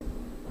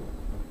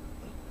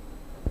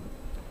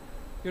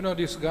You know,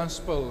 this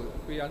gospel,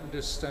 we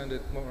understand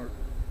it more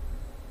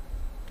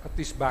at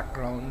these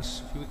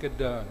backgrounds. We could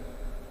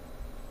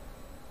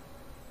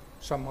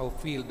somehow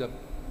feel the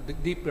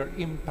deeper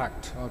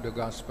impact of the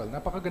gospel.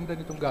 Napakaganda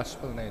nitong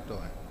gospel na ito.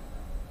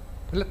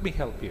 Let me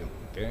help you,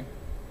 okay?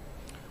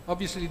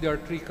 Obviously, there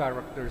are three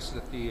characters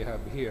that we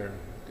have here,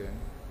 okay?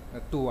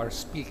 Two are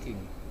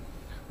speaking.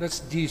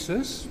 That's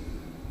Jesus,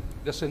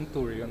 the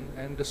centurion,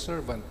 and the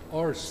servant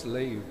or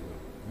slave.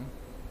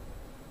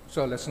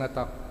 So let's not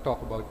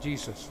talk about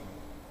Jesus.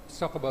 Let's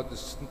talk about the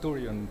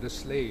centurion, the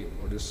slave,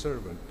 or the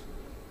servant.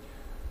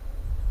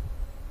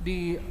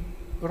 The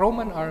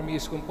Roman army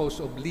is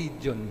composed of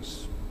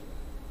legions.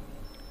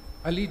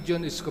 A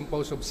legion is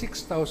composed of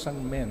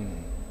 6,000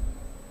 men.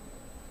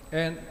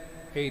 And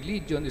a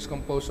legion is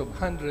composed of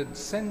 100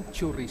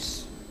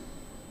 centuries.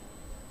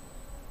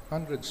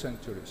 100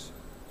 centuries.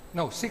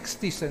 No,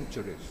 60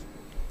 centuries.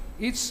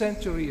 Each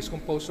century is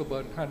composed of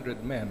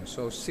 100 men.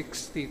 So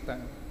 60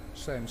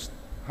 times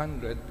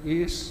 100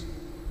 is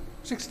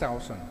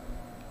 6,000.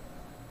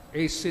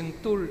 A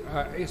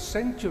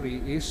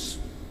century is,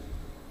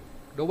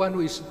 the one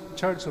who is in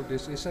charge of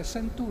this is a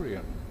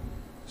centurion.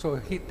 So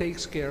he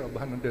takes care of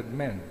 100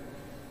 men.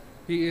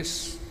 He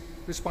is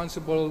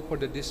responsible for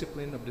the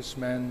discipline of this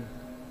man.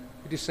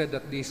 It is said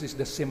that this is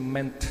the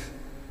cement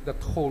that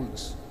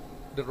holds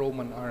the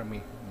Roman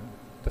army.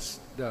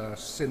 The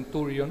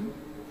centurion,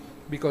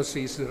 because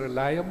he is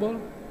reliable,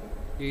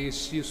 he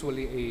is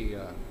usually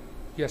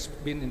he has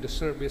been in the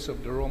service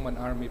of the Roman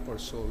army for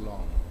so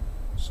long.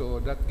 So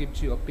that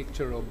gives you a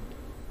picture of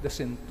the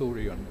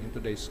centurion in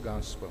today's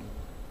gospel.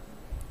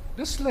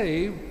 The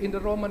slave in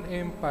the Roman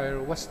Empire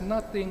was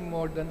nothing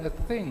more than a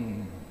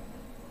thing.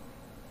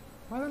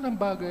 Parang lang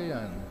bagay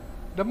yan.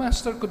 The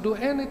master could do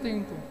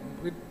anything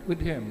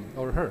with him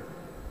or her.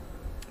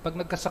 Pag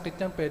nagkasakit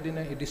yan, pwede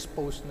na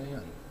i-dispose na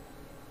yan.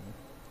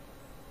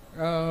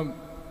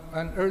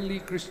 An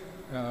early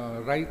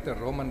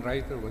Roman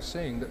writer was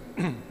saying that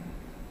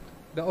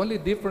the only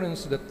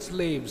difference that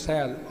slaves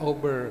had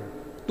over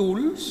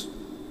tools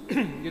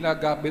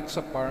ginagamit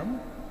sa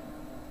farm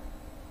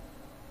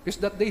is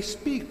that they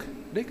speak.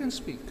 They can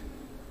speak.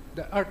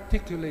 The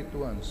articulate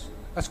ones.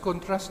 As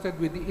contrasted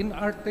with the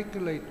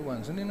inarticulate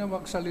ones. Hindi na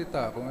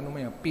magsalita kung ano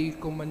man yan.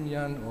 Piko man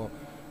yan o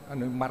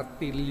ano,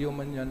 martilyo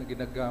man yan na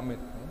ginagamit.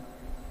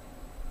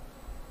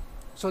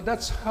 So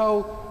that's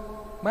how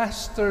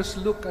masters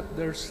look at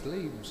their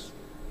slaves.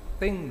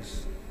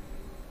 Things.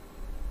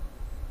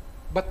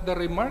 But the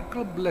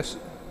remarkableness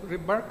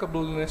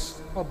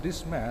of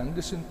this man,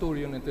 the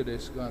centurion in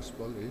today's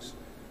gospel, is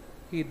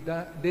he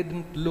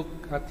didn't look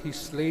at his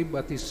slave,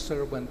 at his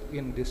servant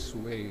in this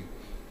way.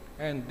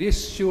 And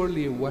this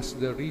surely was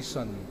the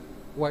reason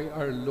why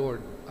our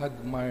Lord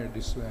admired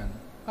this man.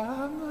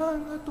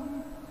 Nga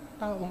itong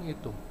taong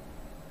ito.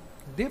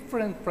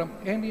 Different from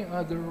any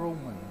other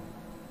Roman.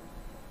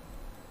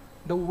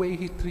 The way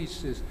he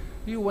treats this.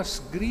 He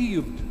was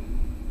grieved.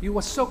 He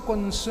was so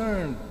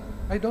concerned.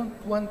 I don't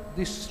want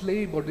this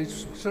slave or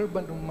this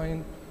servant of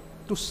mine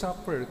to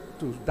suffer,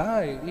 to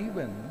die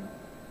even.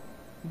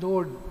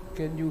 Lord,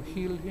 can you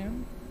heal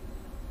him?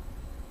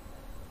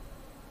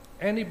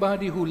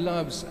 Anybody who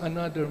loves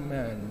another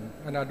man,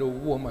 another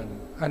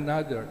woman, a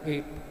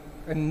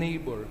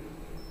neighbor,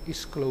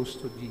 is close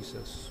to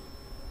Jesus.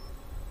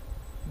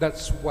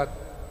 That's what,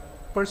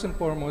 first and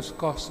foremost,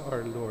 caused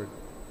our Lord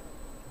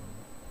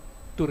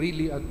to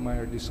really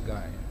admire this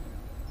guy.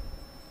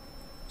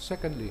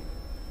 Secondly,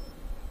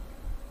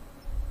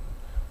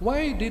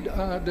 why did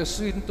the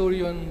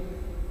centurion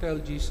tell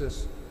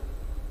Jesus,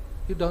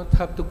 you don't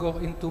have to go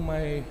into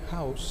my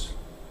house,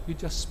 you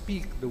just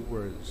speak the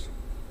words?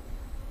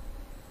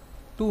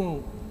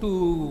 Two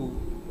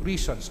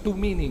reasons, two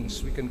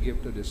meanings we can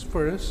give to this.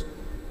 First,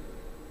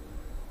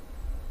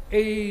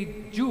 a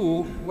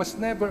Jew was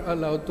never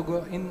allowed to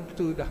go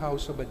into the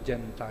house of a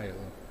Gentile.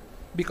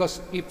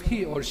 Because if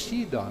he or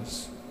she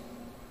does,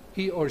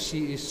 he or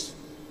she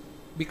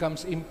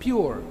becomes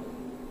impure.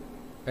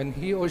 And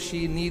he or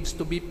she needs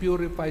to be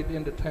purified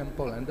in the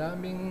temple. Ang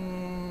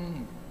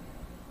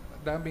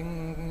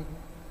daming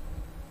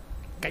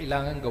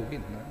kailangan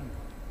gawin.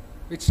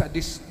 It's a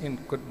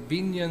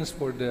inconvenience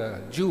for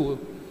the Jew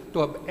to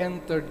have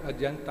entered a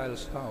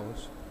Gentile's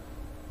house.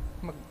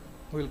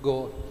 Will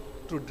go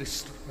through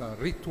this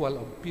ritual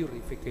of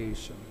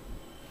purification.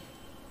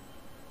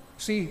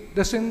 See,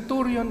 the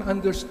centurion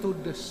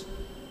understood this.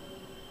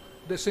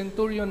 The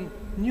centurion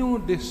knew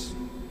this.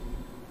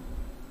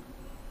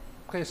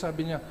 Kaya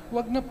sabi niya,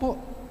 wag na po,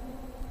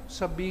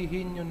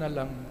 sabihin nyo na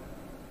lang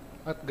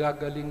at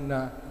gagaling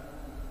na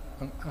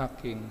ang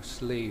aking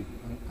slave,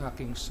 ang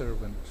aking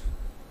servant.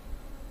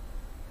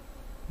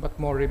 But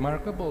more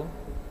remarkable,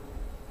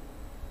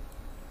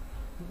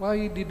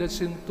 why did the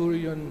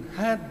centurion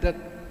had that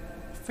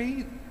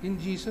faith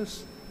in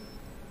Jesus?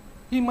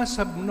 He must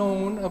have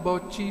known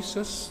about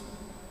Jesus.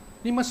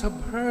 He must have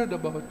heard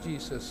about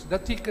Jesus,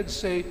 that he could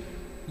say,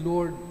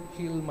 Lord,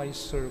 heal my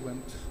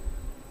servant.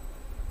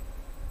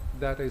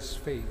 That is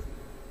faith.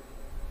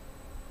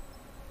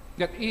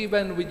 That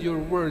even with your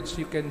words,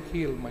 you can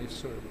heal my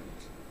servant.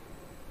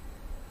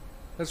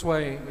 That's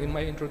why in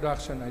my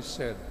introduction I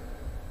said,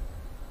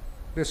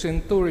 the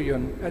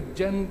centurion, a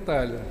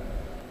Gentile,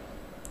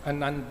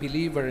 an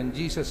unbeliever in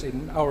Jesus,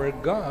 in our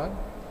God,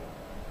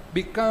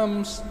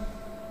 becomes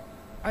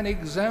an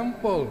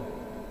example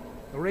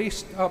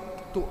raised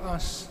up to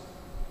us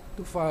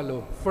to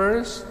follow.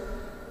 First,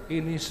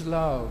 in His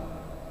love.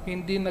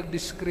 Hindi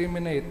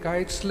nag-discriminate.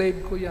 Kahit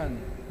slave ko yan,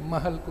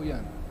 mahal ko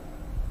yan.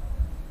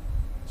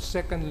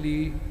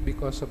 Secondly,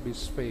 because of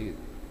His faith.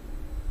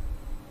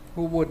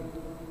 Who would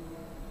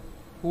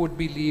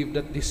believe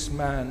that this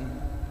man,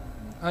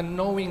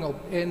 unknowing of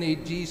any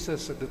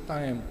Jesus at the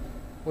time,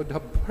 would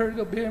have heard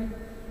of Him,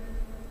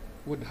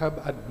 would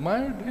have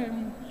admired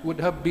Him, would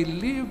have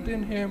believed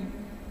in Him,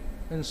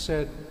 and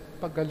said,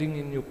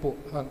 pagalingin niyo po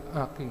ang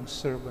aking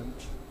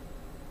servant.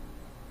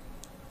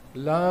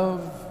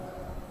 Love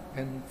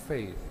and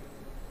faith.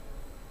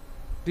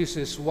 This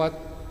is what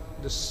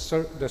the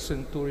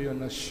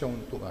centurion has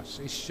shown to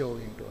us, is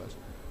showing to us.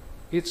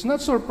 It's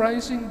not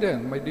surprising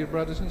then, my dear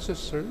brothers and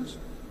sisters,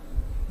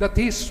 that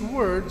his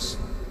words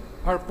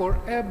are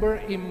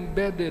forever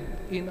embedded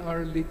in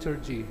our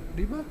liturgy.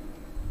 Di ba?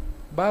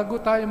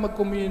 Bago tayo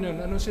mag-communion,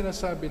 ano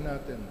sinasabi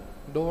natin?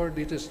 Lord,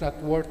 it is not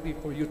worthy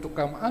for you to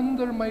come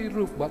under my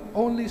roof, but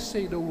only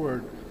say the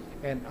word,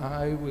 and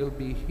I will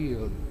be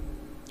healed.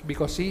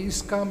 Because He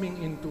is coming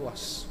into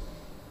us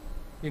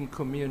in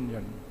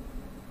communion.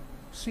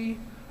 See,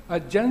 a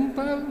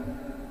Gentile,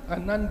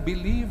 an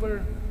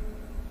unbeliever,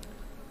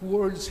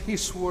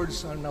 His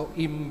words are now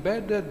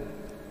embedded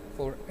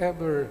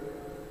forever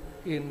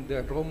in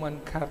the Roman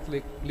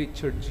Catholic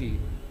liturgy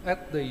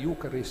at the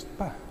Eucharist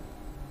pa.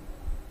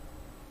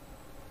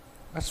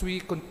 As we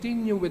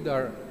continue with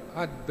our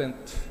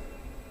Advent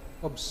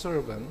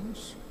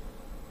observance,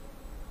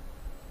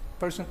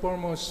 first and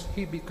foremost,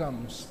 He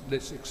becomes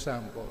this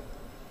example.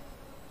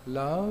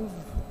 Love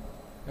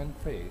and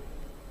faith.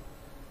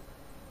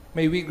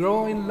 May we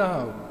grow in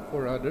love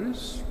for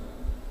others,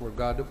 for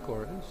God of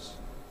course.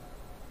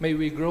 May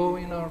we grow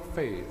in our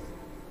faith.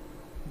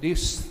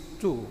 These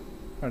two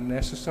are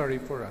necessary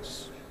for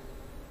us.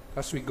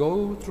 As we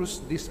go through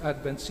this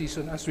Advent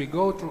season, as we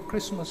go through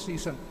Christmas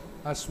season,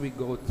 as we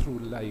go through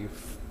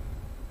life,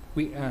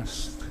 we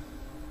ask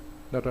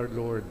that our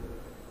Lord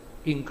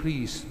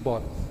increase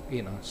both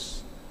in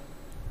us,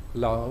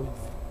 love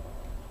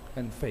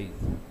and faith.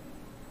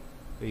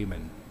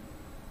 Amen.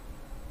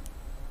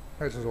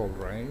 Let us all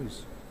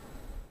rise.